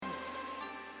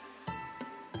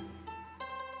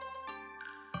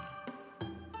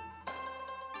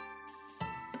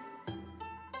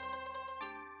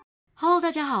Hello，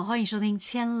 大家好，欢迎收听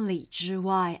千里之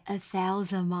外 A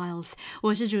Thousand Miles，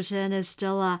 我是主持人的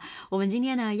Stella。我们今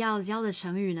天呢要教的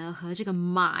成语呢和这个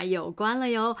马有关了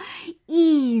哟，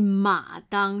一马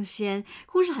当先。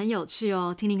故事很有趣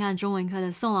哦，听听看中文课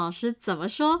的宋老师怎么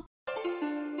说。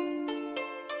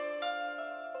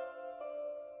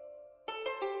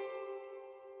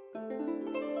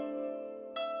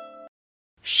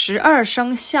12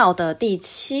生肖的第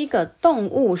7个动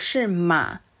物是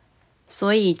马，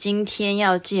所以今天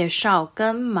要介绍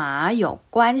跟马有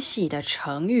关系的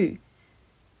成语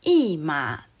一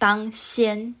马当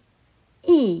先。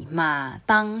一马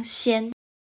当先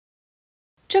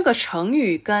这个成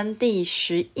语跟第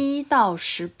11到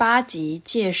18集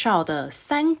介绍的《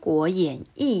三国演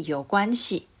义》有关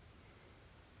系。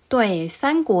对《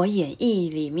三国演义》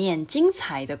里面精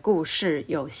彩的故事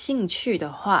有兴趣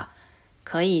的话，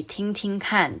可以听听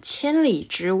看千里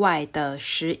之外的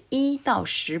11到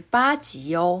18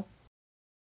集哦。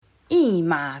一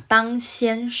马当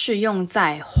先是用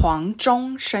在黄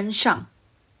忠身上。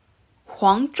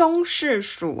黄忠是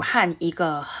蜀汉一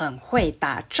个很会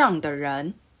打仗的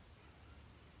人，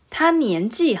他年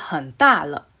纪很大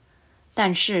了，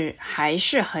但是还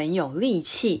是很有力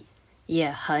气，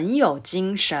也很有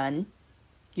精神。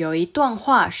有一段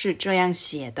话是这样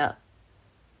写的：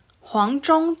黄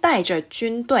忠带着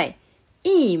军队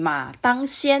一马当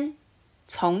先，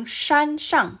从山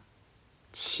上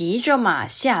骑着马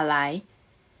下来，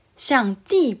像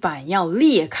地板要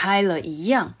裂开了一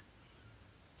样。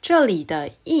这里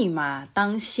的一马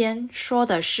当先说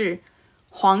的是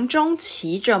黄忠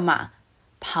骑着马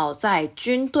跑在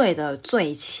军队的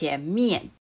最前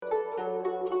面。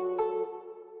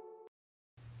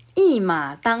一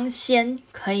马当先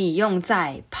可以用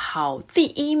在跑第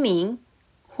一名，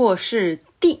或是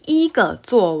第一个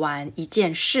做完一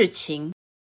件事情。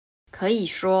可以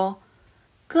说，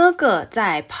哥哥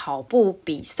在跑步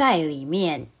比赛里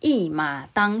面一马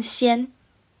当先，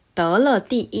得了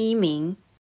第一名。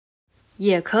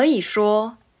也可以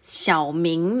说，小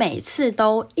明每次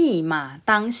都一马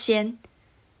当先，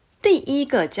第一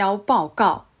个交报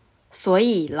告，所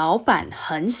以老板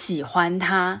很喜欢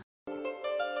他。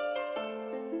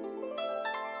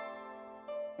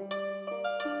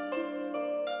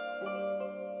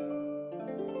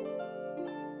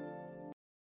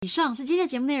以上是今天的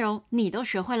节目内容，你都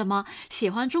学会了吗？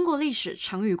喜欢中国历史、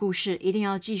成语故事，一定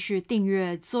要继续订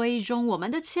阅、追踪我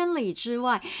们的千里之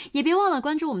外，也别忘了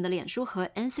关注我们的脸书和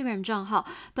Instagram 账号。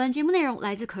本节目内容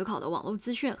来自可考的网络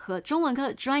资讯和中文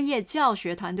课专业教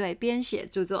学团队编写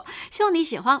著作，希望你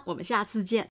喜欢，我们下次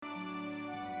见。